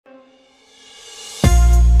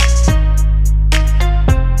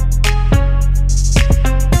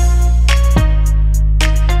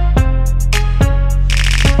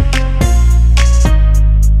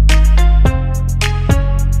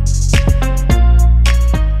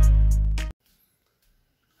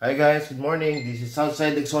Hi guys, good morning. This is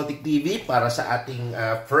Southside Exotic TV para sa ating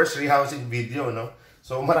first rehousing video, no?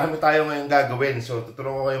 So marami tayo ngayong gagawin. So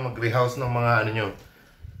tutulungan ko kayo mag-rehouse ng mga ano nyo,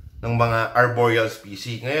 ng mga arboreal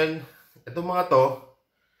species. Ngayon, itong mga to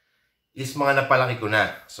is mga napalaki ko na.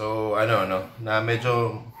 So na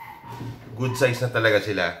medyo good size na talaga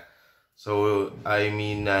sila. So I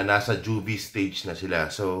mean nasa juvie stage na sila.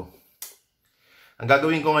 So ang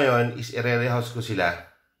gagawin ko ngayon is i-rehouse ko sila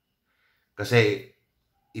kasi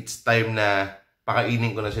it's time na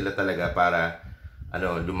pakainin ko na sila talaga para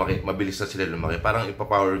lumaki, mabilis na sila lumaki. Parang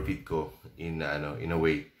ipa-power feed ko in a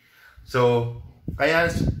way. So kaya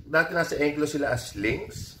dati nasa enclo sila as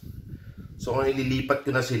slings. So kung ililipat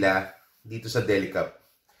ko na sila dito sa deli cup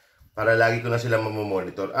para lagi ko na sila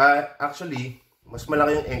mamomonitor. Actually, mas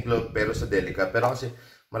malaki yung enclo pero sa deli cup. Pero kasi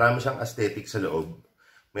marami siyang aesthetic sa loob.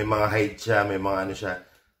 May mga height siya, may mga ano siya.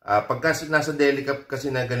 Pagka nasa deli cup kasi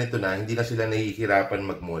na ganito na, hindi na sila nahihirapan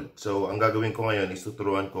mag-mold. So, ang gagawin ko ngayon is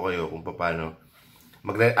tuturuan ko kayo kung paano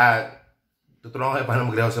mag-rehouse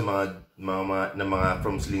sa mga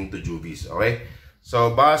from sling to juvies. Okay?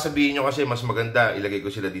 So, baka sabihin nyo kasi mas maganda ilagay ko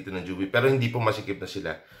sila dito ng juvie. Pero hindi po masikip na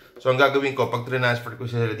sila. So, ang gagawin ko, pag transfer ko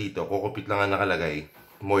sila dito, kukupit lang ang nakalagay.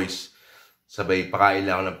 Moist. Sabay, pakain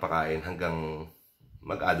lang ako ng pakain hanggang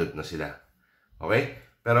mag-adult na sila. Okay?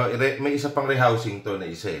 Pero may isa pang rehousing to na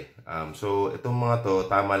isa eh. So, itong mga to,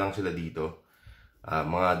 tama lang sila dito.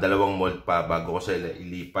 Mga 2 mold pa bago ko sila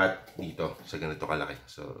ilipat dito sa ganito kalaki.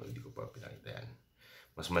 So, hindi ko pa pinakita yan.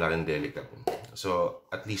 Mas malaking delicate. So,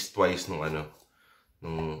 at least twice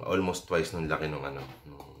almost twice nung laki nung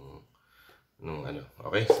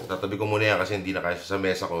Okay? So, tatabi ko muna yan kasi hindi na kaya sa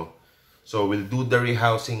mesa ko. So, we'll do the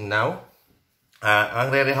rehousing now.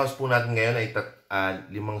 Ang re-rehouse po natin ngayon ay 5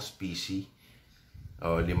 species.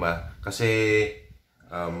 5. Kasi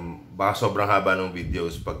baka sobrang haba ng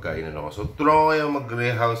videos pagka inano ko. So tulungan ko kayo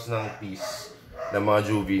mag-rehouse ng piece ng mga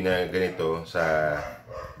juvie na ganito sa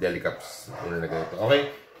deli cups na ganito. Okay,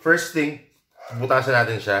 first thing, butasan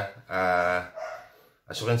natin siya.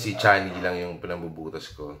 As you can see, chani lang yung pinambubutas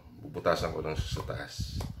ko. Bubutasan ko lang siya sa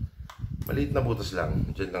taas. Maliit na butas lang.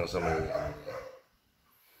 Diyan lang sa may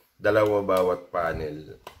 2 bawat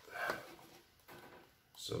panel.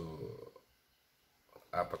 So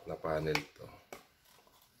 4 na panel to.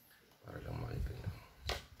 Para lang makita nyo.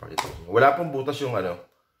 Pakita nyo. Wala pong butas yung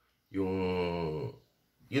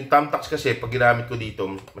yung thumbtacks kasi pag ginamit ko dito,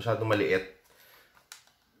 masyadong maliit.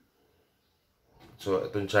 So,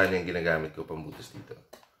 itong channel yung ginagamit ko pang butas dito.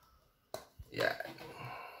 Yan.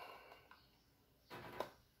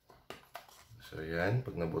 So, yan.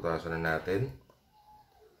 Pag nabutasan na natin.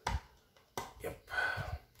 Yep.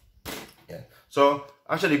 Yan. So,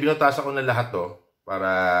 actually, binutasan ko na lahat to.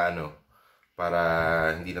 Para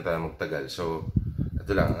hindi na tayo magtagal. So,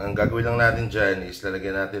 ito lang. Ang gagawin lang natin dyan is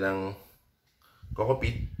lalagyan natin ng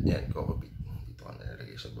kokopit. Yan, kokopit. Dito ka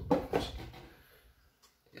nalalagay sa baba.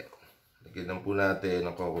 Yan. Lagyan lang po natin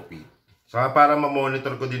ng kokopit. Saka para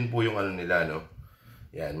ma-monitor ko din po yung nila, no?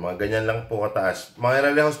 Yan, mga ganyan lang po kataas.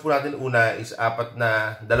 Mga rehouse po natin una is 2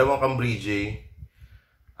 Cambridge,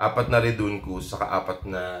 4 na Reduncus, saka 4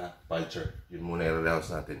 na Vulture. Yun muna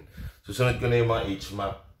i-rehouse natin. Susunod ko na yung mga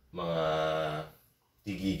H-map, mga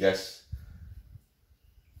tigigas,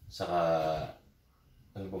 saka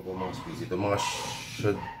ano pa po mga species ito? Mga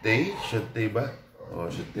shotay ba? O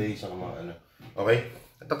shotay, saka mga Okay?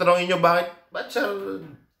 Tatanungin nyo bakit siya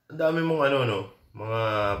ang dami mong mga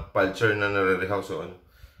vulture na nare-rehouse o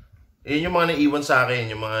Yun yung mga naiwan sa akin,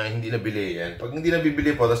 yung mga hindi nabili yan. Pag hindi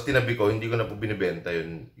nabibili po, tapos tinabi ko, hindi ko na po binibenta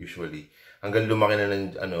yun usually. Hanggang lumaki na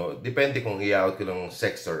ng depende kung i-out ko ng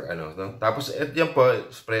sex or no? Tapos yan po,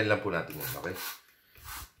 spray lang po natin yan, okay?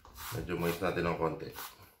 Medyo moist natin ng konti.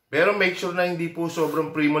 Pero make sure na hindi po sobrang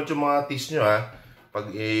premature yung mga teas nyo pag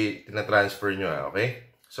tina-transfer nyo okay?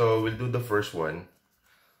 So we'll do the first one.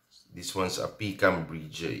 This one's a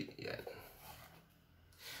Cambridge. Yan.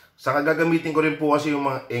 Saka gagamitin ko rin po kasi yung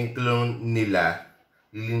mga enclo nila,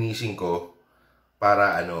 lilinisin ko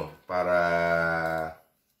para ang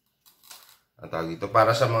tawag dito,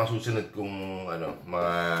 para sa mga susunod kong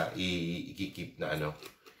mga ikikip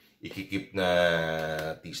na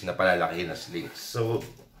teas na palalaki na slings.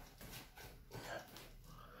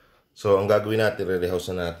 So ang gagawin natin,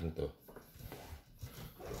 re-rehouse na natin to.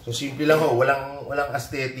 So simple lang walang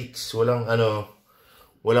aesthetics, walang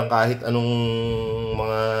kahit anong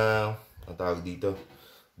mga ang tawag dito,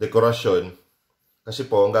 dekorasyon. Kasi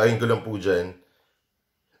po, ang gagawin ko lang po dyan,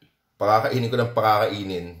 pakakainin ko ng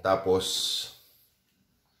pakakainin, tapos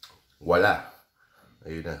wala.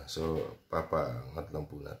 Ayun na. So, papaangat lang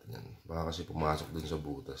po natin yan. Baka kasi pumasok dun sa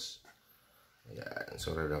butas. Ayan.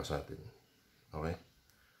 So, rehouse natin. Okay?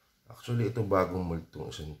 Actually, ito bagong mold itong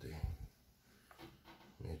isang ito eh.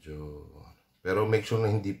 Medyo... Pero make sure na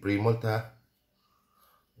hindi pre-mold ha.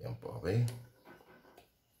 Yan po, okay?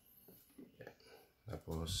 Yan.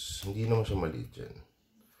 Tapos, hindi naman siya maliit dyan.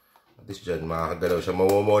 At least dyan, makakagalaw siya.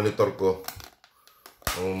 Mamomonitor ko.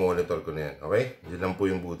 Mamomonitor ko na yan. Okay? Yan lang po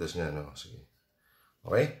yung butas niya. No? Sige.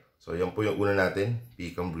 Okay? So, yan po yung una natin.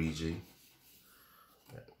 Picam Bridge.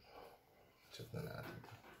 Yan. Set na natin.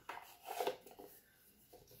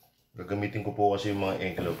 Gagamitin ko po kasi yung mga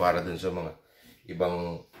engklo para dun sa mga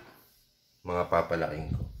ibang mga papalaking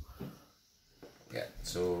ko. Yan.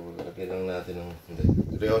 So, lagyan lang natin ng...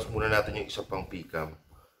 Rehouse muna natin yung isa pang picam.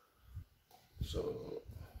 So,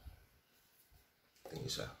 ito yung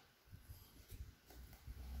isa.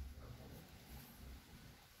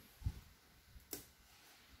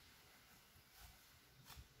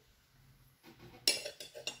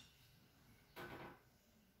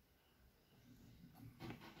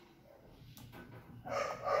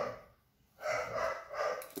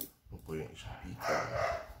 Yung isang picam.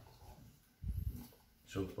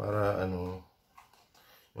 So, para ano,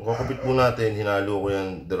 yung kakapit po natin, hinalo ko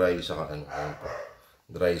yan dry saka ano,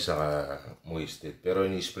 dry saka moisted. Pero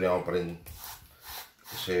ini-spray ako pa rin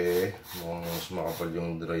kasi mukhang mas makapal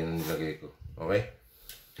yung dry na nilagay ko. Okay?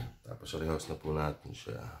 Tapos rehouse na po natin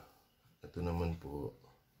siya. Ito naman po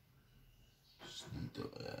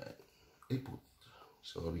dito. Ayan. Ay po.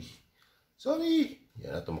 Sorry!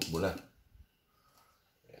 Yan na, tumakbo na.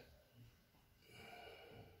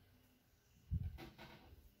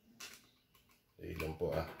 Lang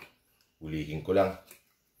po ulihin ko lang.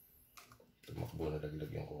 Tumakbo na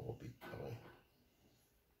laglag yung kokopit. Okay.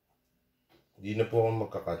 Hindi na po ako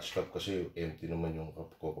magka-catch cup kasi empty naman yung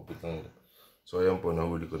kokopit lang. So ayan po,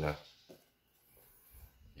 nahuli ko na.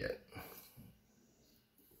 Yan.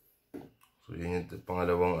 So yun yung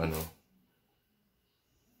pangalawang ano.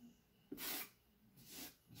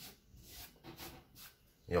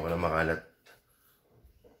 Ayoko na makalat.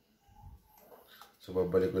 So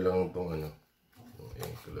babalik ko lang itong ano.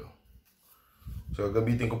 Engklo. So,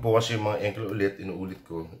 gamitin ko po kasi yung mga engklo ulit, inuulit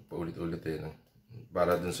ko, paulit-ulit no?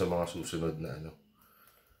 Para dun sa mga susunod na ano,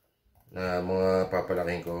 na mga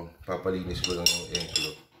papalaking ko, papalinis ko lang yung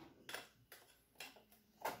engklo.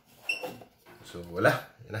 So, wala.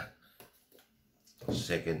 Yan na.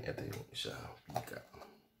 Second, ito yung isa. Pika.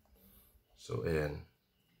 So, ayan.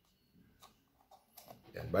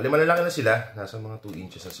 Yan. Bali, malalaki na sila. Nasa mga 2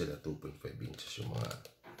 inches na sila. 2.5 inches yung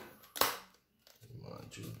mga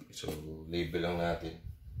so, label lang natin.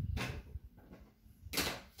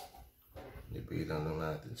 Label lang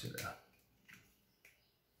natin sila.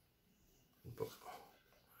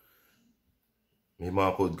 May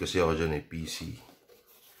mga code kasi ako dyan eh. PC.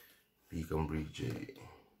 Picam Bridge.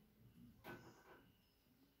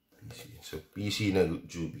 PC. So, PC na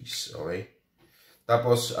Jubies. Okay?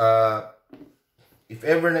 Tapos, if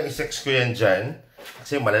ever na isex ko yan dyan,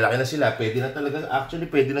 kasi malalaki na sila, pwede na talaga,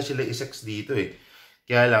 actually pwede na sila isex dito eh.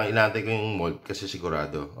 Kaya lang, inaantay ko yung mold kasi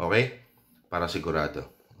sigurado. Okay? Para sigurado.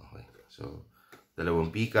 Okay. So, 2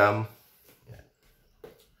 picam. Yan.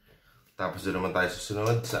 Tapos doon naman tayo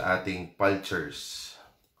susunod sa ating pulchers.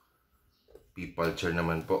 P-pulcher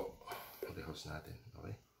naman po. Rehouse natin.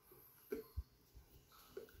 Okay?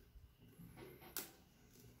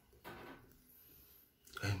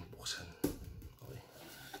 Ay, mabuksan. Okay.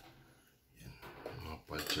 Yan. Mga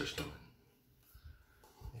pulchers naman.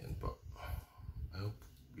 Yan po. I hope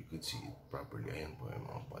we could see it properly. Ayan po yung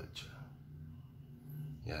mga pulcher.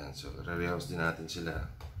 Yan. So, re-rehouse din natin sila.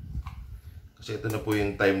 Kasi ito na po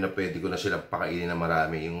yung time na pwede ko na sila pakainin na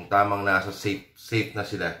marami. Yung tamang nasa safe na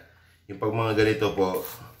sila. Yung pag mga ganito po,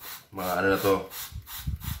 mga ano na to,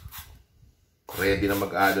 ready na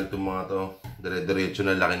mag-adult itong mga to. Dire-diretso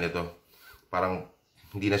na laki nito. Parang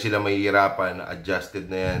hindi na sila mahihirapan. Adjusted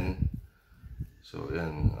na yan. So,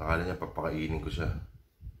 yan. Akala niya papakainin ko siya.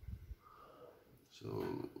 So,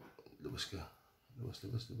 labas ka. Labas.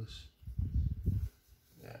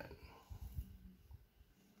 Yan.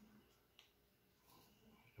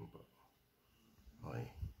 Okay.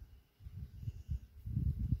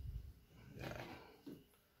 Yan.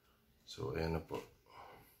 So, ayan na po.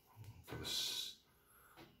 Tapos,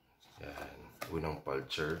 yan. Unang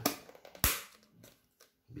pulcher.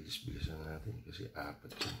 Bilis-bilisan natin kasi 4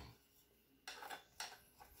 yun.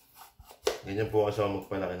 Ganyan po kasi ako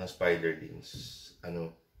magpalaki ng spiderlings.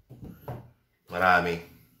 Ano? Marami.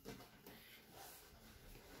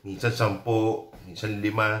 Minsan 10, minsan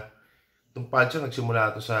 5. Itong pulcher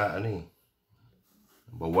nagsimula ito sa ano eh.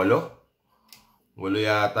 8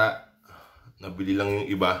 yata. Nabili lang yung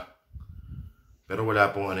iba. Pero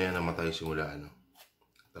wala pong ano yan namatay simula ano.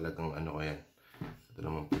 Talagang ano ko yan. Ito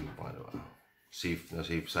naman po yung pangalawa. Safe na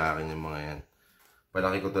safe sa akin yung mga yan.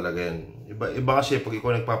 Palaki ko talaga yan. Iba kasi pag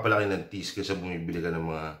ikaw nagpapalaki ng teas kaysa bumibili ka ng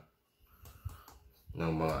mga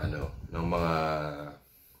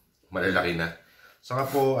malalaki na. Saka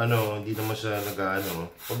po, hindi naman siya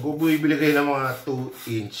pag bumibili kayo ng mga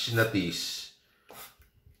 2-inch na teas,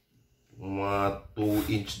 mga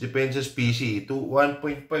 2-inch, depende sa species,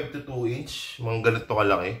 1.5 to 2-inch, mga ganito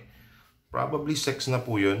kalaki. Probably sex na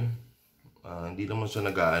po yun. Hindi naman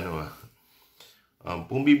siya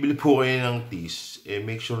kung bibili po kayo ng teas,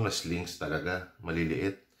 make sure na slings talaga,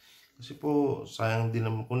 maliliit. Kasi po, sayang din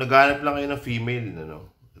naman. Kung naghanap lang kayo ng female,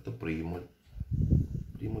 ito pre-mold.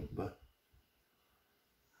 Pre-mold ba?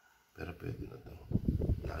 Pero pwede na ito.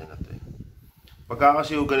 Laki na ito eh. Pagka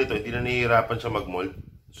kasi yung ganito, hindi na nahihirapan siya mag-mold.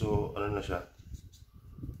 So, ano na siya?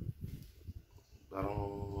 Parang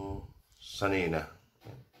sanay na.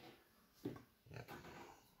 Yan.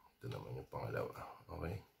 Ito naman yung pangalawa.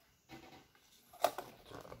 Okay.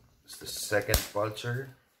 So, it's the second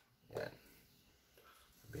vulture. Yan.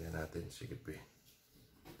 Sabihin natin. Sige po eh.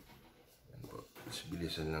 Yan po.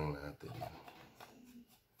 Bilisan lang natin.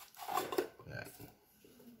 Yan.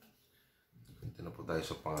 Ito na po tayo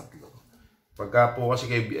sa pangatlo. Pagka po kasi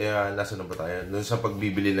nasa na ba tayo? Doon sa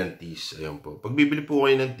pagbibili ng teas. Ayun po. Pagbibili po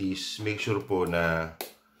kayo ng teas, make sure po na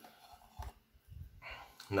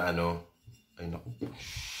ay naku.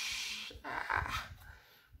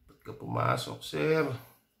 Ba't ka pumasok, sir?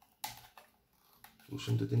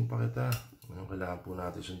 Susundutin pa kita. Kailangan po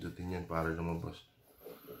natin sundutin yan para lumabas.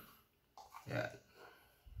 Yan.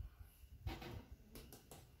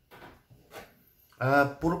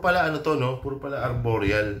 Puro pala puro pala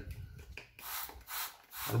arboreal.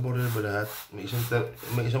 Arboreal ba lahat? May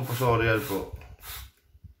isang fusorial po.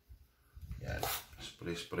 Yan.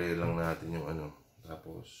 Spray lang natin yung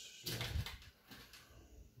Tapos, yan.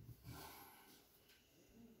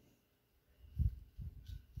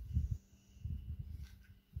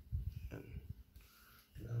 Yan.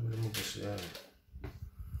 Kailangan mo lumabas yan.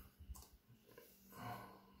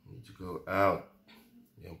 Need to go out.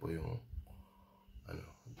 Yan po yung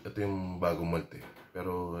ito yung bagong malt eh.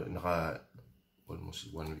 Pero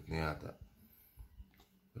almost 1 week na yata.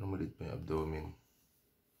 Pero maliit pa yung abdomen.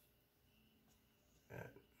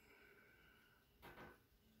 Yan.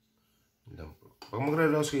 Yan lang po. Pag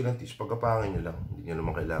magre-rouse kayo ng teas, pagkapangin nyo lang. Hindi nyo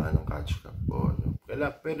naman kailangan ng catch cup o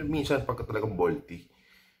pero minsan pagka talagang bolty.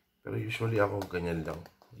 Pero usually ako ganyan lang.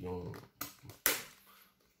 Yung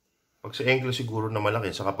pag sa ankle siguro na malaki.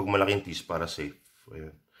 Saka pag malaking teas para safe.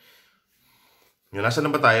 Ayan. Yung nasa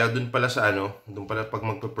na ba tayo? Doon pala sa doon pala pag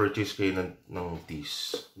magpa-purchase kayo ng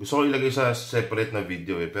teas. Gusto ko ilagay sa separate na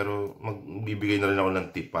video pero magbibigay na rin ako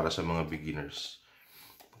ng tip para sa mga beginners.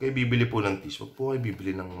 Pag kayo bibili po ng teas, wag po kayo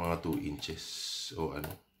bibili ng mga 2 inches o 2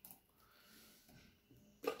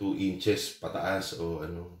 inches pataas o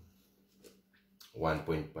 1.5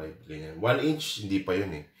 ganyan. 1 inch hindi pa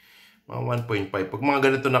yun eh. Mga 1.5. Pag mga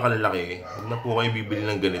ganito na kalalaki, huwag na po kayo bibili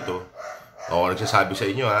ng ganito. Nagsasabi sa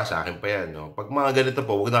inyo sa akin pa yan. Pag mga ganito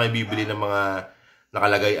po, huwag na kayo bibili ng mga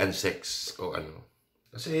nakalagay unsex o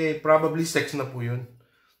Kasi probably sex na po yun.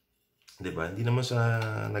 Diba? Hindi naman sa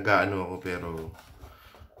ako pero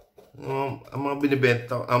ang mga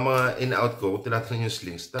binibenta, ang mga in-out ko, kung tinatanong yung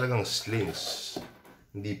slings, talagang slings.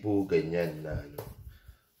 Hindi po ganyan na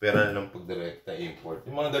pera ng pagdirekta import.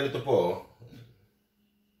 Yung mga ganito po,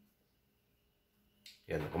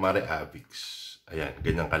 yan, kumare Avix. Ayan,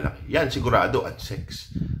 ganyan kalaki. Yan, sigurado,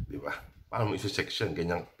 unsex. Diba? Paano mo isa-sex yan?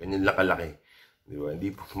 Ganyan lang kalaki. Diba?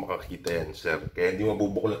 Hindi po makakita yan, sir. Kaya hindi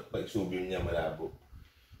mabubuklat pa isubim niya, malabo.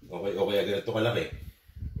 Okay, ganito kalaki.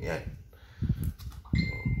 Yan.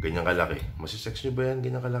 Ganyan kalaki. Masisex nyo ba yan?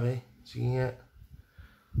 Ganyan kalaki? Sige nga.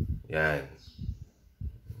 Yan.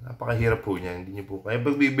 Napakahirap po niya. Hindi nyo po. Kaya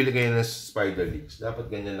pag bibili kayo ng spider legs,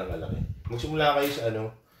 dapat ganyan lang kalaki. Magsimula kayo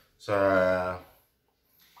sa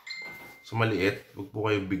sa maliit, huwag po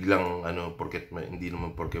kayo biglang hindi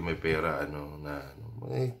naman porket may pera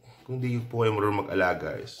kung di po kayo marunong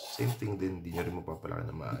mag-alaga same thing din, hindi nyo rin mapapalaki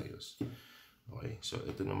na maayos. Okay, so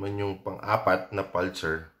ito naman yung pang-apat na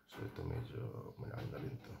pulcher. So ito medyo malaki na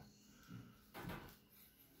rin to.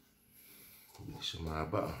 Hindi siya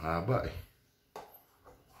mahaba, ang haba eh.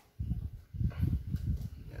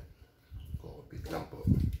 Yan, kukupit lang po.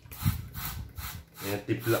 Yan,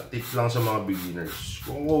 tip lang sa mga beginners.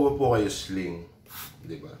 Kung kuha po kayo sling,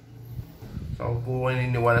 di ba? So, kung po kayo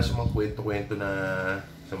niniwala sa mga kwento-kwento na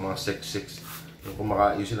sa mga sex,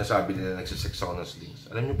 yung sinasabi nila nagsisex ako ng slings.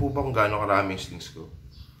 Alam niyo po ba kung gaano karami yung slings ko?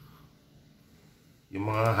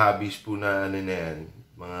 Yung mga hobbies po na yan,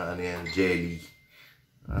 mga jelly.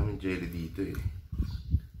 Maraming jelly dito eh.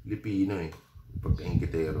 Filipino eh.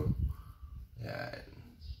 Pagka-ingkitero. Yan.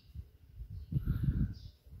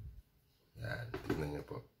 Yan. Tignan nyo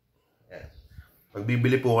po. Yan. Pag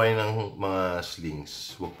bibili po kayo ng mga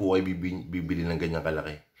slings, huwag po kayo bibili ng ganyang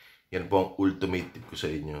kalaki. Yan po ang ultimate tip ko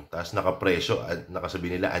sa inyo. Tapos nakapresyo at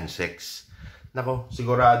nakasabi nila unsex. Nako,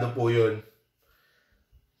 sigurado po yun.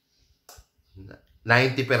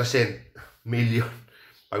 90% million.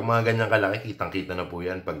 Pag mga ganyang kalaki, kitang-kita na po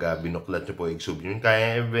yan. Pag binuklat nyo po, exub nyo.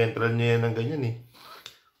 Kaya eventual nyo yan ng ganyan eh.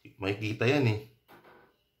 Makikita yan eh.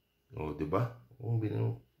 O, diba? O,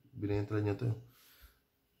 binentral nyo to.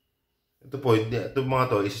 Ito po, ito mga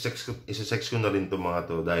to, isa-sex ko na rin to mga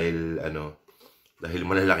to dahil, dahil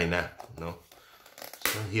malalaki na, no?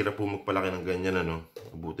 So, hirap po magpalaki ng ganyan,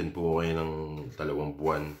 Abutin po kayo ng 2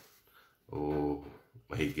 buwan o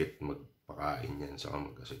mahigit magpakain yan sa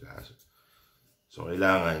magkasikaso. So,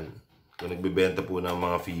 kailangan, kung nagbebenta po ng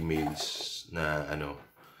mga females na,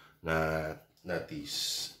 na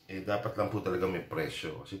teas, dapat lang po talaga may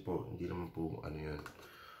presyo. Kasi po, hindi naman po, yun,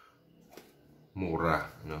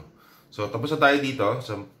 mura, no? So, tapos na tayo dito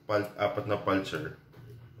sa 4 na pulcher.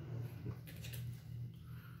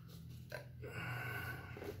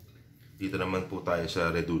 Dito naman po tayo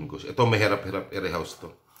sa Reduncos. Ito, may hirap-hirap i-rehouse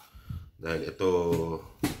to. Dahil ito,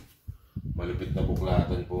 malupit na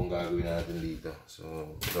buklatan po ang gagawin natin dito. So,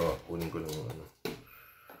 ito, kunin ko lang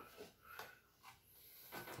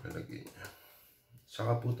lalagyan niya.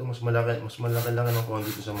 Saka po ito, mas malaki lang ng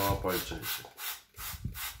konti sa mga pulchers.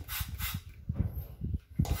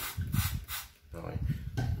 Okay.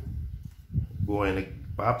 Buhay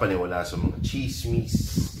nagpapaniwala sa mga chismis.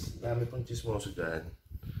 Dami pang chismoso dyan.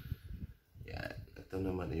 Yan. Ito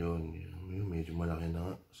naman yun. Medyo malaki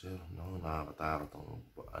na. Sir, nakakatakot ang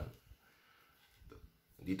paan.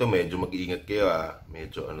 Dito medyo mag-iingat kayo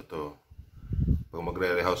Medyo to. Pag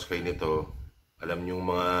magre-rehouse kayo nito, alam nyo yung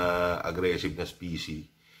mga aggressive na species,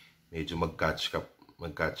 medyo mag-catch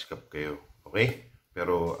cup kayo. Okay?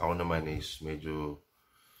 Pero ako naman is medyo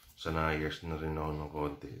sanayers na rin ako ng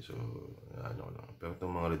konti. So, lang. Pero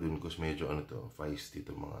itong mga Reduncos, medyo feisty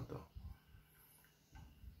itong mga to.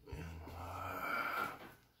 Ayan.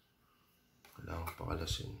 Kailangan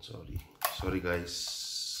pakalasin. Sorry guys.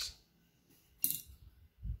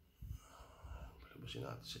 Palabasin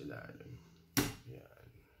natin sa ilalim. Ayan.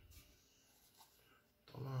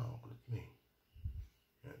 Ito na, kulit mo eh.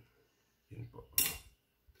 Ayan. Yun po.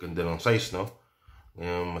 Ganda ng size, no?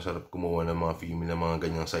 Ngayon, masarap kumuha ng mga female na mga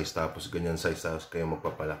ganyang size tapos kayo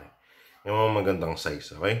magpapalaki. Yung mga magandang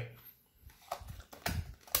size, okay?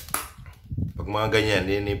 Pag mga ganyan,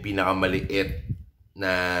 yun yung pinakamaliit na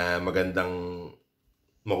magandang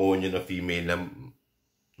makuha nyo na female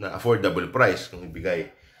na affordable price kung ibigay.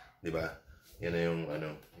 Diba? Yan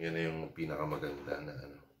na yung pinakamaganda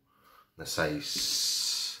na size.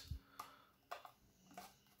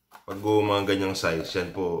 Pag mga ganyang size,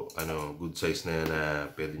 yan po, good size na yan na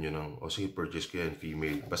pwede nyo nang, sige, purchase ko yan,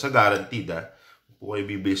 female. Basta guaranteed, po kayo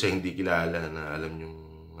bibili sa hindi kilala na alam nyo,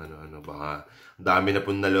 baka dami na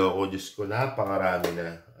po naloko, Diyos ko, napakarami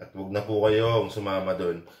na. At wag na po kayo sumama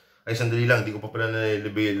doon. Ay, sandali lang, di ko pa pala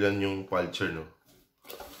nalibelan yung pulcher, no?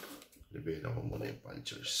 Libelan ko muna yung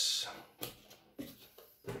pulchers.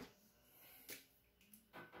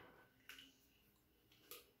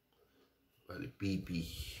 Bali, PP.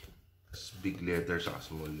 Big letter saka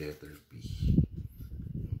small letter P.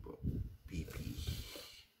 Yan po. PP.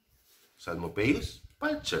 Saan mo pa use?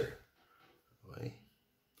 Pulcher. Okay.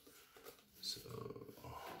 So,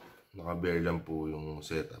 naka-bare lang po yung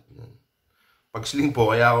setup niyan. Pag sling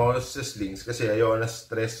po, kaya ako sa slings kasi ayaw na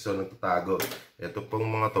stress, so nagtatago. Ito pong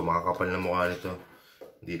mga to, makakapal na mukha nito.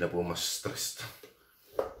 Hindi na po mas stress to.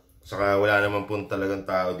 Saka wala naman po talagang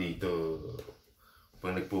tao dito.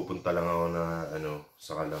 Pag nagpupunta lang ako na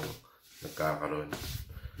saka lang nagkakaroon.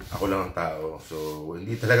 Ako lang ang tao. So,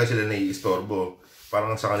 hindi talaga sila naiistorbo.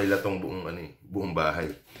 Parang sa kanila tong buong bahay.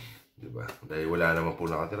 Diba? Dahil wala naman po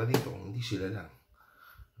nakatira dito. Hindi sila lang.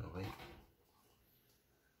 Okay?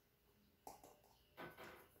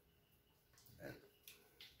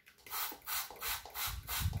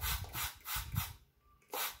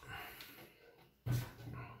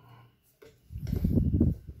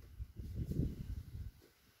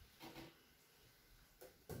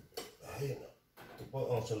 Ayan. Ito po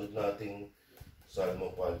ang sunod nating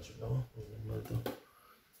salmon pulcher. Ano ito?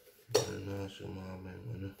 Na sumama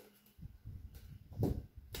yung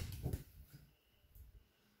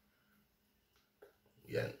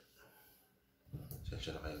Yan.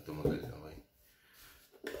 Sensya na kayo tumagal. Okay.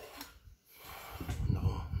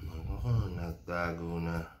 Nagtago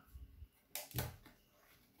na. Yan.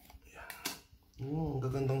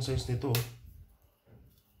 Gagandang size nito.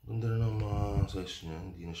 Ganda na ng mga ang size niya.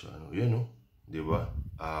 Hindi na siya ano. Yan o. Diba?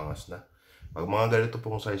 Aangas na. Pag mga ganito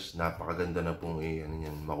pong size, napakaganda na pong ano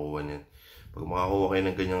yan, makuha niyan. Pag makakuha kayo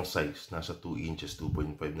ng ganyang size, nasa 2 inches,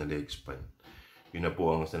 2.5 na leg span. Yun na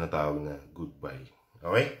po ang sinatawag na goodbye.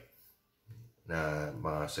 Okay? Na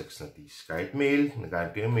mga sex na tees. Kahit male,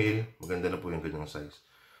 nagkahanap kayo male, maganda na po yung ganyang size.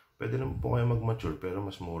 Pwede naman po kayo mag-mature, pero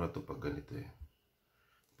mas mura to pag ganito eh.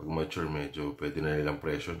 Pag mature, medyo pwede na nilang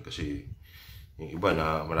presyon kasi yung iba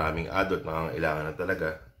na maraming adult na kailangan na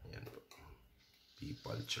talaga. Ayan po.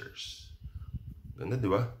 P-pulchers. Ganda,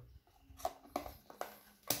 di ba?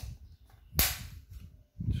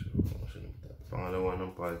 So, pangalawa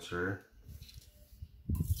ng pulcher.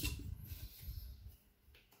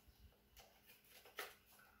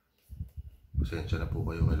 Pasensya na po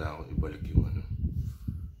kayo, kailangan ko ibalik yung ano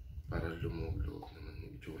para lumulog naman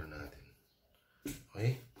yung itsura natin.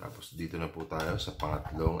 Okay? Tapos dito na po tayo sa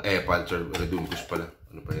pangatlong pulcher reduncus pala.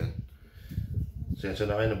 Ano pa yan? Pasensya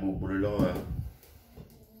na kayo, nabubulo lang ha.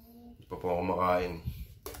 Hindi pa po ako makain.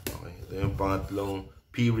 Okay, ito yung pangatlong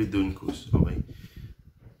P reduncus. Okay.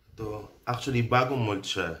 Ito, actually bagong mold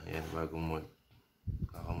siya. Yan, bagong mold.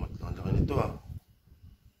 Kakamat lang. Laki nito ha.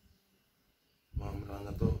 Mamala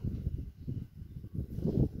na to.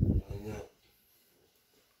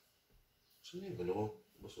 Saan yung ano ko?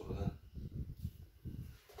 Basurahan.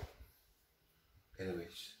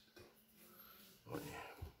 Anyways. Ito. Okay.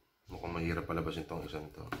 Mukhang mahirap palabasin itong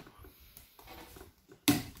isang to.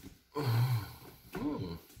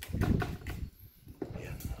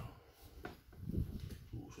 Ayan.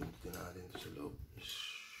 Susundutin natin ito sa loob.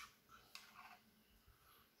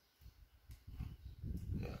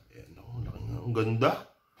 Ayan. Laki nga. Ang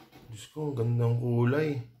ganda. Diyos ko, ang gandang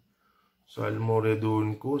kulay. Salmo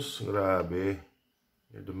reduncus, grabe.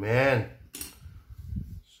 You're the man.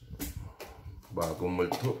 So, bagong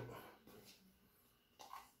multo.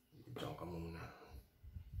 Diyan ka muna.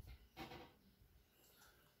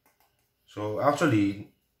 So,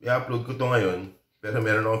 actually, i-upload ko to ngayon. Pero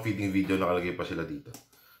meron akong feeding video, nakalagay pa sila dito.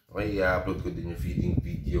 Okay, i-upload ko din yung feeding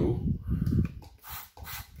video.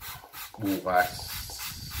 Bukas.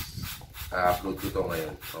 I-upload ko to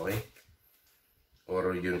ngayon. Okay?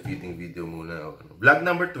 Or yung feeding video muna. Vlog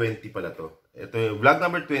number 20 pala to. Ito yung vlog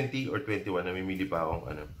number 20 or 21. Namimili pa akong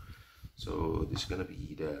ano. So, this is gonna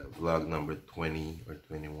be the vlog number 20 or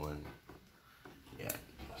 21. Yeah.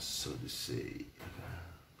 So to say.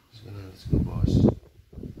 Let's go, boss.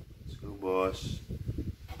 Let's go, boss.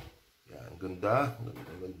 Yan. Ganda.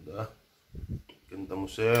 Ganda. Ganda mo,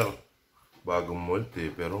 sir. Bagong mold eh.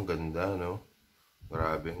 Pero ang ganda, no?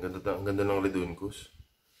 Grabe. Ang ganda ng reduncus.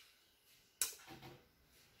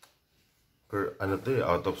 Pero ano to eh,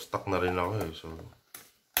 out of stock na rin ako eh. So,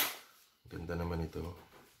 ganda naman ito.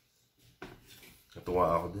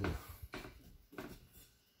 Natuwa ako dun.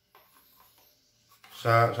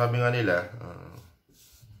 Sabi nga nila,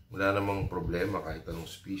 wala namang problema kahit anong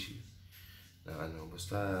species. Na ano,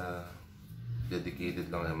 basta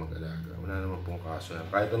dedicated lang yung mag-alaga. Wala namang pong kaso.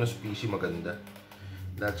 Kahit anong species maganda.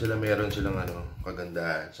 Lahat sila meron silang ano,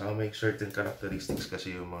 kagandahan. Saka may certain characteristics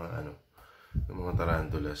kasi yung mga ano, yung mga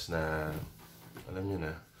tarantulas na alam nyo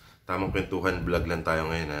na, tamang kwentuhan vlog lang tayo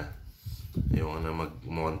ngayon ha. Yung ano,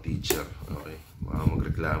 mukhang teacher. Okay. Baka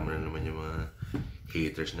magreklamo na naman yung mga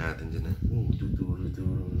haters natin dyan ha. Tuturo.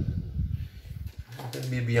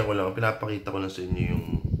 Bibigyan ko lang, pinapakita ko lang sa inyo yung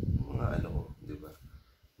mga ano ko, di ba?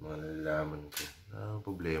 Mga nalalaman ko.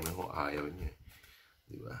 Problema kung ayaw nyo eh.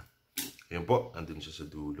 Di ba? Ayun po, andun siya sa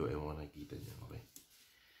dulo. Ewan ko nakikita niyo. Okay.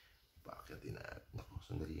 Paakyatin natin. Ako,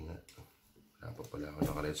 sandali nga. Wala pa pala ako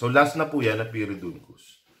nakalit. So, last na po yan na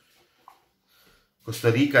Pyriduncus.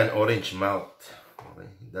 Costa Rican Orange Mouth. Okay.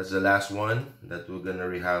 That's the last one that we're gonna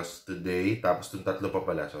rehouse today. Tapos itong tatlo pa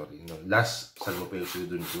pala. Sorry. No, last salmo pa yung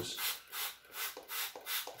Pyriduncus.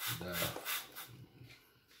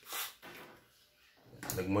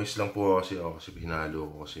 Nag-moist lang po kasi ako kasi hinalo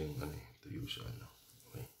ko kasi yung ano, tuyo sa ano.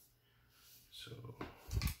 Okay. So,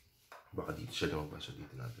 baka dito siya lumabas. So,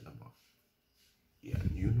 dito natin na ba?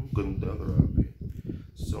 Yan, yun ang ganda, grabe.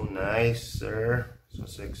 So nice, sir. So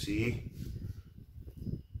sexy.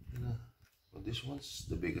 Well, this one's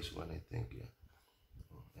the biggest one, I think. Yeah.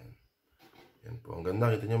 Oh, yan po. Ang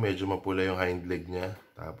ganda. Kita nyo, medyo mapula yung hind leg niya.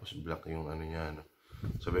 Tapos black yung ano niya. Ano.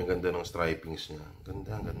 Sabi, ang ganda ng stripings niya. Ang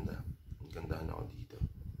ganda. Ang ganda na ako dito.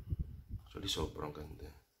 Actually, sobrang ganda.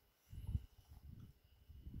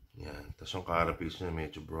 Yan. Tapos yung carapace niya,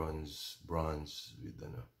 medyo bronze with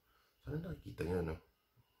ano. Sana nakikita nyo, no?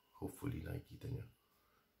 Hopefully, nakikita nyo.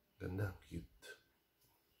 Ganda, cute.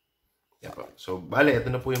 Yeah, po. So, bale, ito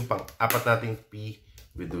na po yung pang-apat nating P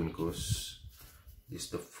Pyriduncus. This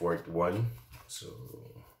is the fourth one. So,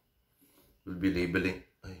 We'll be labeling,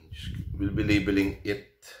 we'll be labeling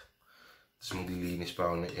it. Tapos maglilinis pa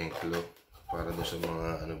ako ng enklo para doon sa mga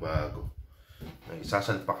ano bago.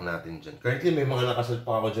 Isasalpak natin dyan. Currently may mga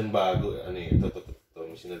nakasalpak ako dyan bago. Ano yun, ito.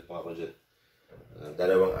 May sinalpak ako dyan.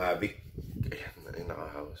 Dalawang abik. Ayan,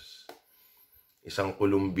 naka-house. Isang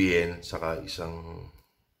Colombian, saka isang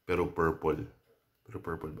Peru Purple. Peru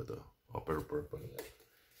Purple ba to? O, Peru Purple.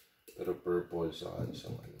 Peru Purple, saka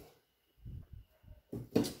isang ano.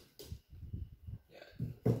 Yan.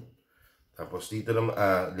 Tapos dito naman,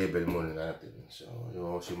 level muna natin. So,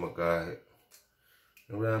 yung kasi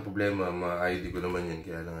wala nang problema, ma-ID ko naman yan.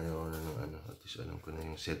 Kaya lang ayaw na ng ano. At least alam ko na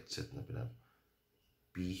yung set na pinap.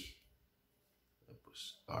 P.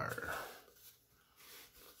 Tapos R.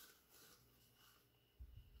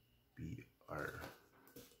 P, R.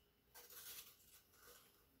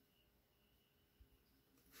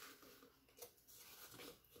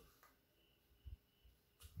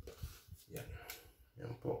 Yan.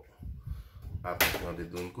 Yan po. Apat na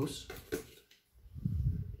dedunkus.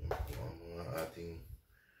 Yan po ang mga ating.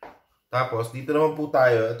 Tapos, dito naman po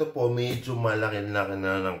tayo. Ito po, medyo malaki-laki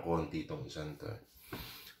na ng konti itong isang to.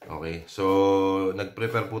 Okay. So,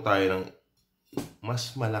 nag-prepare po tayo ng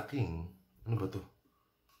mas malaking. Ano ba to?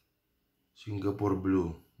 Singapore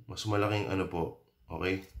Blue. Mas malaking ano po.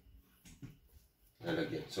 Okay.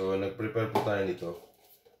 Lalagyan. So, nag-prepare po tayo nito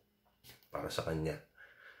para sa kanya.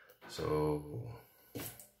 So,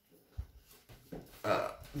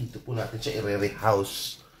 dito po natin siya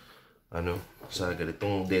i-rehouse. Ano, sa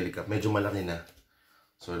ganitong delicate. Medyo malaki na.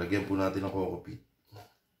 So, lagyan po natin ng cocoa-pit.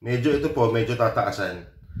 Medyo ito po, medyo tataasan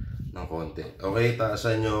ng konti. Okay,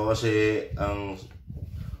 taasan nyo kasi ang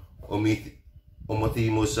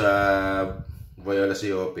umotimo sa Viola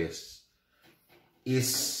Siopes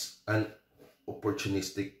is an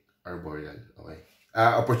opportunistic arboreal. Okay.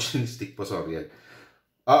 Opportunistic po, sorry.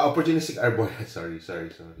 Opportunistic arboreal. Sorry.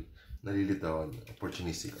 Nalilito ako.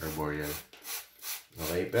 Opportunistic arboreal.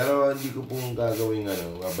 Okay, pero hindi ko pong gagawing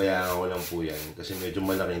ano, babayaan ko lang po yan kasi medyo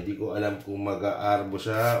malaki. Hindi ko alam kung mag-aarbo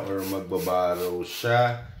siya or magbabaro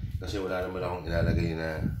siya kasi wala naman akong ilalagay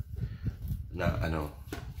na ano,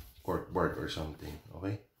 corkboard or something.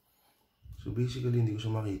 Okay? So basically hindi ko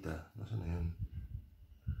siya makita. Nasaan na yun?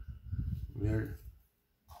 Where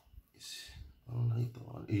is, ano nakita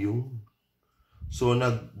ko? Yung so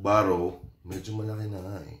nagbaro, medyo malaki na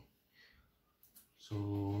nga eh. So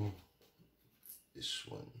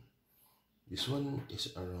this one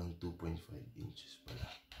is around 2.5 inches pala.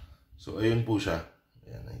 So ayun po siya.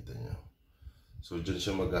 Ayan, nakita nyo. So dyan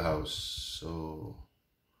siya mag-house. So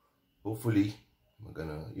hopefully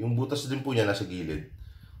magana. Yung butas din po niya nasa gilid.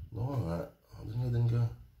 No nga. Doon ka.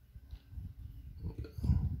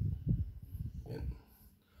 Ayan.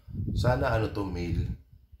 Sana ano to, male.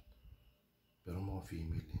 Pero mga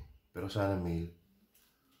female eh. Pero sana male.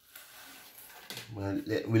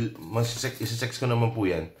 Isa-sex ko naman po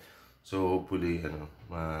yan. So hopefully ano,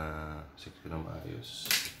 ma-sex ko na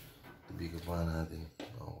maayos. Tibigan pa natin.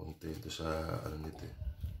 Kontento sa ano nito eh.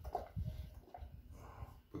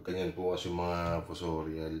 Pag ganyan po kasi mga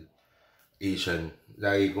fusorial Asian,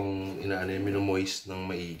 lagi kong inaano yung minomoist ng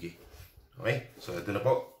maigi. Okay? So ito na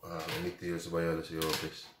po. Umitil sa Viola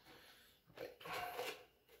Siopes. Okay.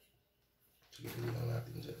 Sige, lang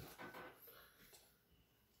natin dyan.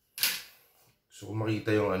 So kung makita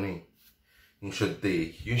yung ano eh, yung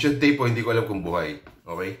shade. Yung shade po, hindi ko alam kung buhay.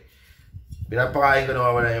 Okay? Pinapakain ko,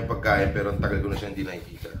 nawawala yung pagkain, pero ang tagal ko na siya hindi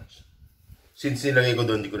nakikita. Since nilagay ko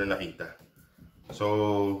doon, hindi ko na nakita. So,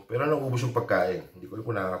 pero naubos yung pagkain. Hindi ko alam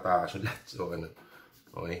kung nakakatakas yung lahat. So, ano.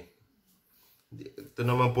 Okay? Ito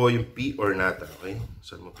naman po yung P ornata. Okay?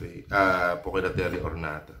 Saan mo po yung Pocinateri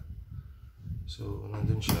ornata. So,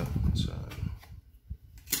 nandun siya. Sa,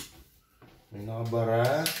 may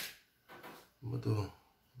nakabara. Ano ba ito?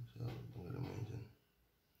 Tanggalan mo yun dyan.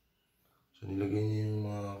 So, nilagay niya yung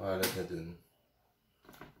mga kalat na dun.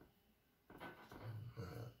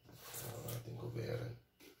 Ating kuberan.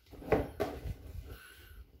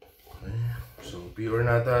 Okay. So, pure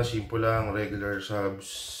nata. Simple lang. Regular subs.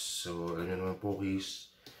 So, ano naman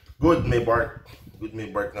pokis. Good, may bark. Good,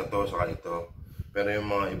 may bark na to. Saka ito. Pero yung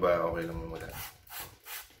mga iba, okay lang wala.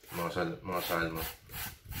 Mga salmo.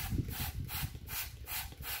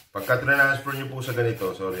 Pagka transfer nyo po sa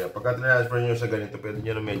ganito, pagka transfer nyo sa ganito, pwede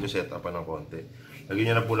nyo na medyo set up ng konti.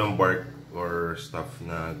 Lagyan nyo na po ng bark or stuff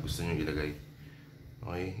na gusto nyo ilagay.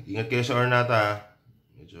 Okay? Ingat kayo sa ornata.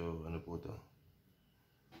 Medyo, ano po to?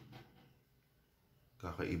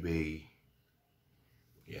 Kakaibay.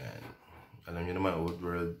 Yan. Alam nyo naman, old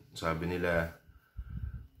world. Sabi nila,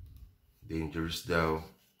 dangerous daw.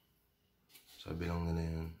 Sabi lang nila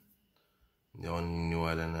yun. Hindi ako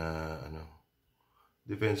naniniwala na, ano,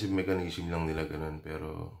 defensive mechanism lang nila ganun.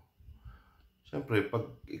 Pero, syempre,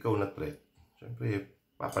 pag ikaw na threat, syempre,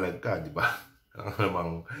 papalag ka, di ba? Ano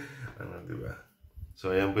namang, di ba?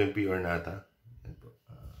 So, ayan po yung P. ornata. Ayan po.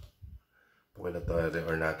 Pukila to,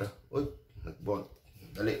 ornata. Uy, nag-bot.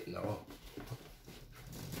 Dali, nako.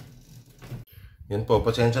 Yan po,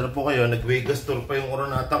 pasensya na po kayo. Nag-Vegas tour pa yung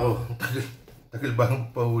ornata ko. Tagal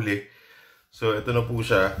bang pahuli. So, ito na po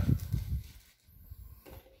siya.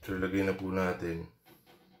 So, lagay na po natin.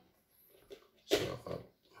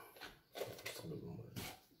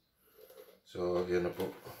 So, yan na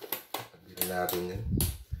po. Lagay na natin yan.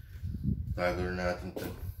 Tago na natin ito.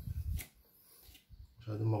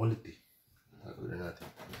 Masyadong makulit eh. Tago na natin.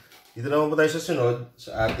 Dito naman po tayo sa sunod.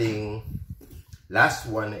 Sa ating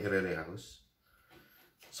last one na i-rehouse.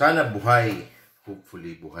 Sana buhay.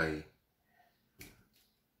 Hopefully buhay.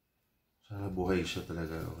 Sana buhay siya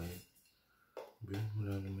talaga. Okay. Ben,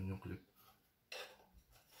 wala naman yung clip.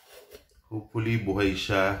 Hopefully buhay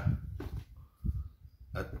siya.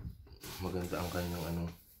 At maganda ang kanyang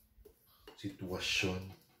sitwasyon.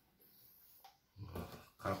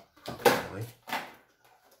 Cup. Okay.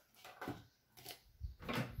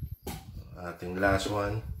 Ating last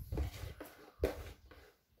one.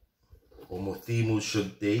 Omothimus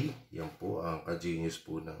Shuddei. Yan po ang ka-genius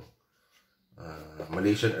po ng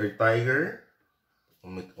Malaysian Earth Tiger.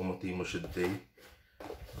 Omothimus Shuddei.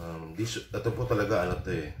 Ito po talaga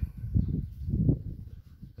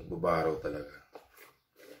nagbabaraw talaga.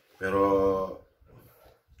 Pero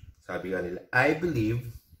sabi nga nila, I believe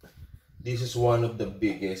this is one of the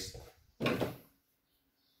biggest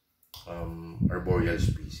arboreal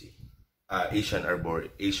species. Asian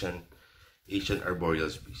arboreal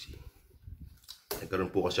species.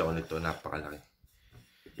 Nagkaroon po kasi ako nito, napakalaki.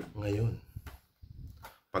 Ngayon,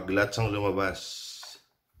 paglats ang lumabas.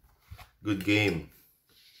 Good game.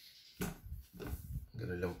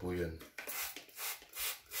 Ganun lang po yun.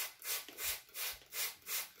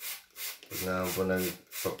 Pag naman po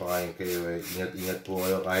nagpapakain kayo, ingat-ingat po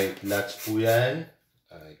kayo. Kahit lats po yan,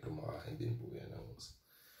 ay kumakain din po yan ng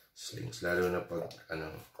slings. Lalo na pag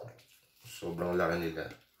sobrang laki nila.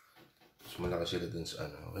 Mas malaki sila dun sa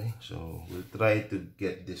okay? So, we'll try to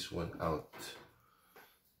get this one out.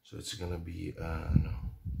 So, it's gonna be, oh no.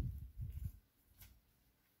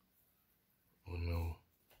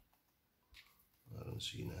 Parang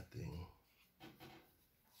see natin.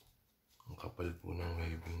 Ang kapal po ng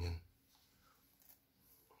waving yan.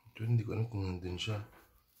 Ito, hindi ko alam kung nandun siya.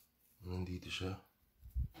 Nandito siya.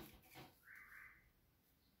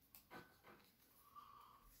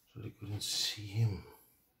 So, I couldn't see him.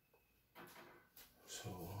 So,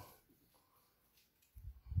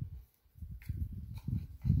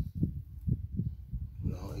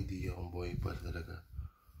 wala akong idea kung buhay pa talaga.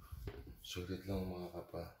 Sulit lang mga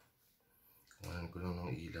kapa. Kumahan ko lang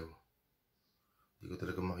ng ilaw. Hindi ko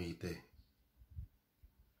talaga makita eh.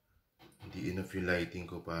 Hindi enough yung lighting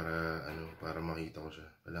ko para para makita ko siya.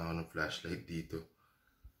 Kailangan ng flashlight dito.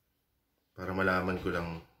 Para malaman ko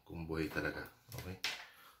lang kung buhay talaga. Okay?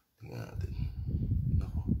 Tingnan natin.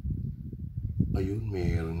 Nako. Ayun,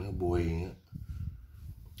 meron nga. Buhay nga.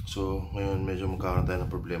 So, ngayon medyo magkakaroon tayo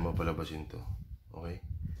ng problema palabasin to. Okay?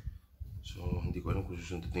 So, hindi ko alam kung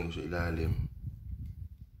susundutin ko sa ilalim.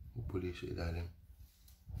 Hopefully sa ilalim.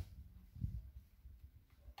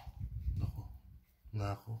 Nako.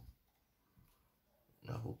 Nako.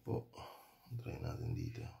 Nako po. Try natin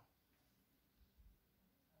dito.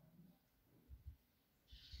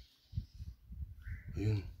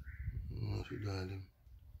 Ayun. Sa ilalim.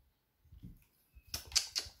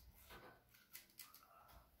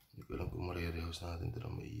 Hindi ko alam kung marirehouse natin ito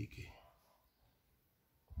ng maigi.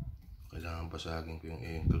 Kailangan basagin ko yung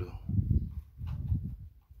ankle.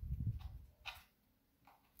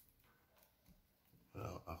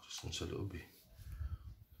 Wala akong access nun sa loob eh.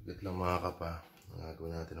 Saglit lang mga kapa.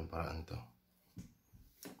 Nagagawin natin ang paraan to.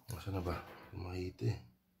 Nasaan na ba? Kung makita eh.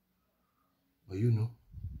 Ayun oh.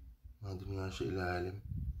 Nandun nga siya ilalim.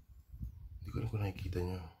 Hindi ko alam kung nakikita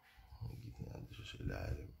nyo. Nakikita natin siya sa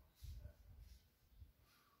ilalim.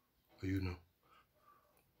 Ayun oh.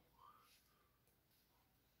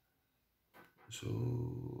 So,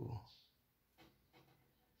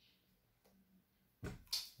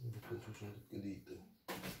 ano pa susunod ko dito?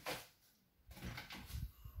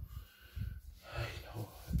 Ay, no.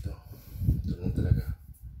 Ito na talaga.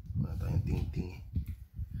 Wala tayong ting-ting eh.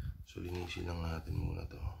 So, linisin lang natin muna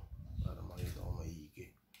to para makita ko maigi.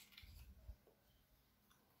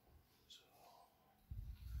 So,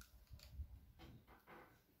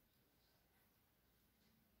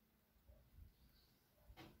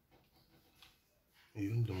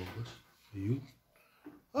 ayun, lumabas. Ayun.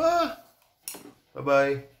 Ah!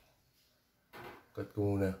 Bye-bye. Cut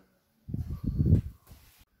ko muna.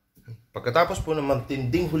 Pagkatapos po ng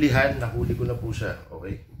matinding hulihan, nahuli ko na po siya.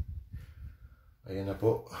 Okay. Ayan na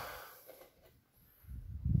po.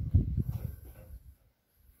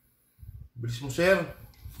 Bilis mo, sir.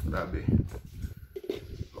 Grabe.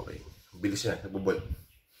 Okay. Bilis na. Nabubol.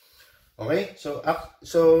 Okay. So,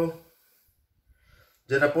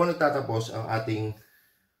 dyan na po nagtatapos ang ating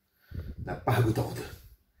napagod ako doon.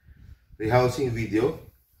 Rehousing video.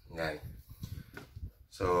 Ngayon.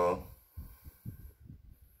 So,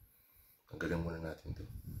 tanggalin muna natin ito.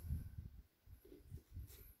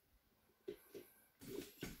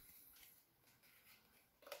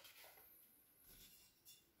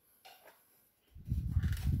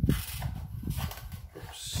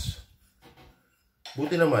 Oops.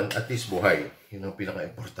 Buti naman, at least buhay. Yun ang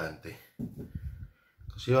pinaka-importante.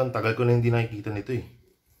 Kasi yun, tagal ko na hindi nakikita nito eh.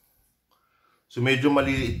 So, medyo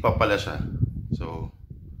maliliit pa pala siya. So,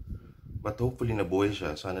 but hopefully nabuhay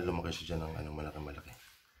siya. Sana lumaki siya dyan ng malaki-malaki.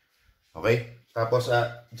 Okay? Tapos,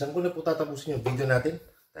 dyan ko na po tatapusin yung video natin.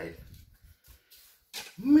 Dahil,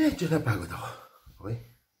 medyo napagod ako. Okay?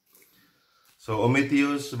 So,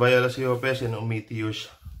 Ometius Violaciope and Ometius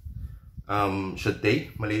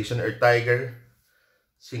Shotay, Malaysian Earth Tiger,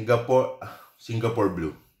 Singapore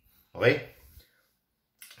Blue. Okay?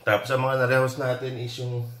 Tapos, ang mga na-rehouse natin is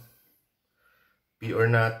yung P.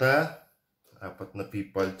 ornata, 4 na P.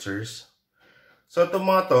 pulchers. So, itong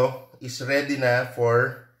mga to is ready na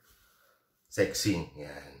for sexing.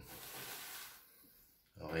 Yan.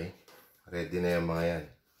 Okay? Ready na yung mga yan.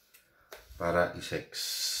 Para i-sex.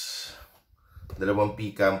 2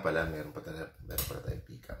 P-cam pala. Meron pa tayong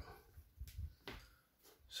P-cam.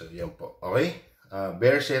 So, yan po. Okay?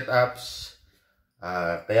 Bear setups.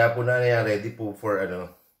 Kaya po na yan. Ready po for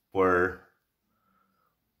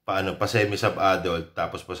pa semi-sub-adult.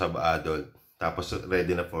 Tapos pa sub-adult. Tapos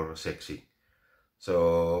ready na for sexy.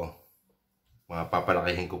 So, mga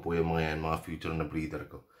papalakihin ko po yung mga yan, mga future na breeder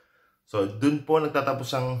ko. So, dun po nagtatapos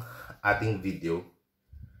ang ating video.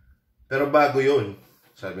 Pero bago yun,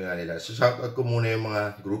 sabi nga nila, so shoutout ko muna yung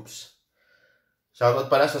mga groups.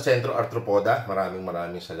 Shoutout pala sa Centro Arthropoda,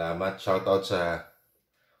 maraming salamat. Shoutout sa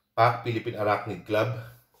PAC, Philippine Arachnid Club.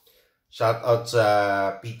 Shoutout sa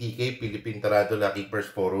PTK, Philippine Tarantula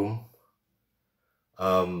Keepers Forum.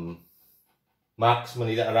 Max,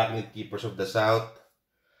 Manila Arachnid Keepers of the South,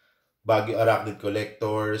 Baguio Arachnid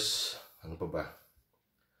Collectors, ano pa ba?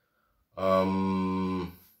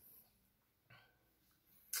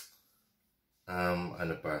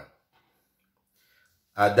 Ano pa?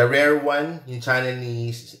 The Rare One, yung channel ni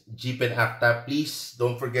Jeep and Acta. Please,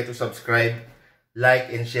 don't forget to subscribe, like,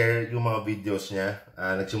 and share yung mga videos niya.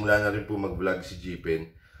 Nagsimula na rin po mag-vlog si Jeepin.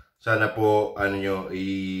 Sana po,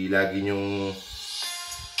 lagi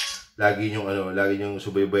nyong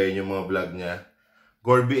subaybayan yung mga vlog niya.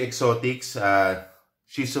 Gorby Exotics,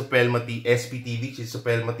 Shizopelma SPTV,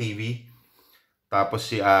 Shizopelma TV. Tapos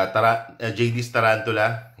si JD's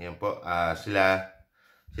Tarantula, yan po, sila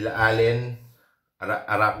Allen,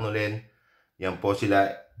 Arachnolen, yan po sila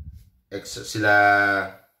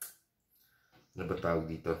ano ba tawag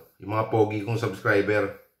dito? Yung mga pogi kong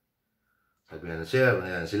subscriber. Sabi nga na share,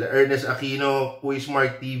 yan. Sila Ernest Aquino,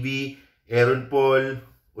 Quizmark TV, Aaron Paul,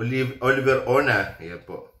 Oliver Ona, ayan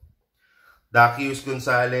po. Dacius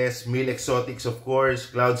Gonzalez, Mil Exotics of course,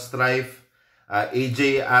 Cloud Strife,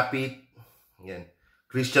 AJ Apit, ayan.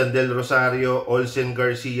 Christian Del Rosario, Olsen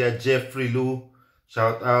Garcia, Jeffrey Lu,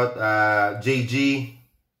 shout out, JG,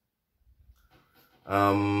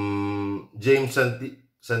 James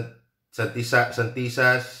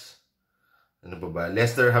Santisas, ano pa ba?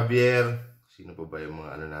 Lester Javier, sino pa ba yung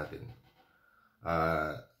mga natin?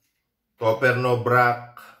 Topper No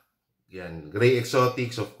Brack, yan, Gray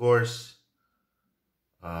Exotics of course.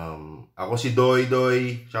 Ako si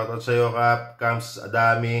Doy, shoutout sa iyo Kap, Camps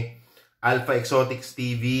Adami, Alpha Exotics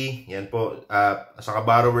TV, yan po, saka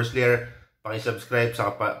Borrowers Lair, paki-subscribe,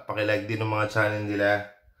 saka paki-like din ng mga channel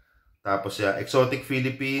nila. Tapos Exotic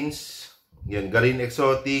Philippines, yan, Garin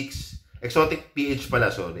Exotics, Exotic PH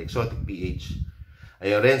pala, sorry, Exotic PH.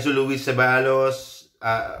 Ayun, Renzo Luis Ceballos,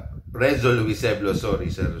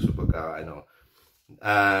 sorry sir, so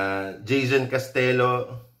Jason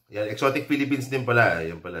Castelo, yan, Exotic Philippines din pala,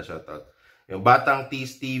 yan pala, shoutout. Yung Batang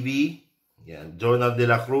Tees TV, yan, Jonah De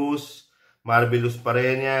La Cruz, Marvelous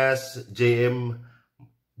Pareñas, J.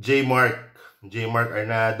 Mark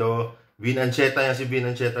Arnado, Vin Ancheta, yan si Vin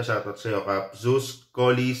Ancheta, shoutout sa iyo Kap, Zeus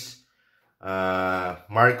Collis,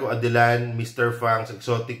 Marco Adelan, Mr. Fangs,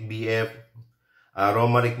 Exotic BF,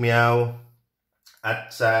 Romaric Miao, at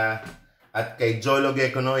kay Jolo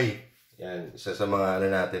Gekonoy. Yan, isa sa mga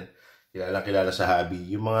natin. kilala sa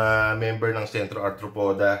hobby. Yung mga member ng Centro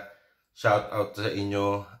Arthropoda, shout out sa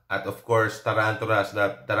inyo. At of course,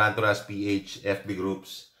 Tarantulas PH FB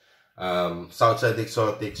groups. Southside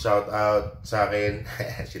Exotic, shout out sa akin.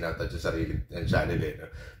 Shinout out sa sarili channel eh.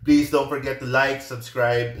 Please don't forget to like,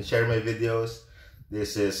 subscribe, and share my videos.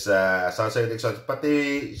 This is Southside Exotic.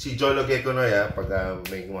 Pati si Jolo Gecko no ya, pag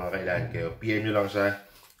may mga kailangan kayo, PM nyo lang siya.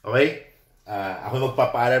 Okay? Ako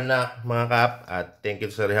magpapaalam na mga kap. At thank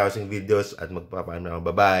you sa rehousing videos. At magpapaalam na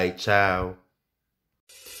ako. Bye-bye. Ciao!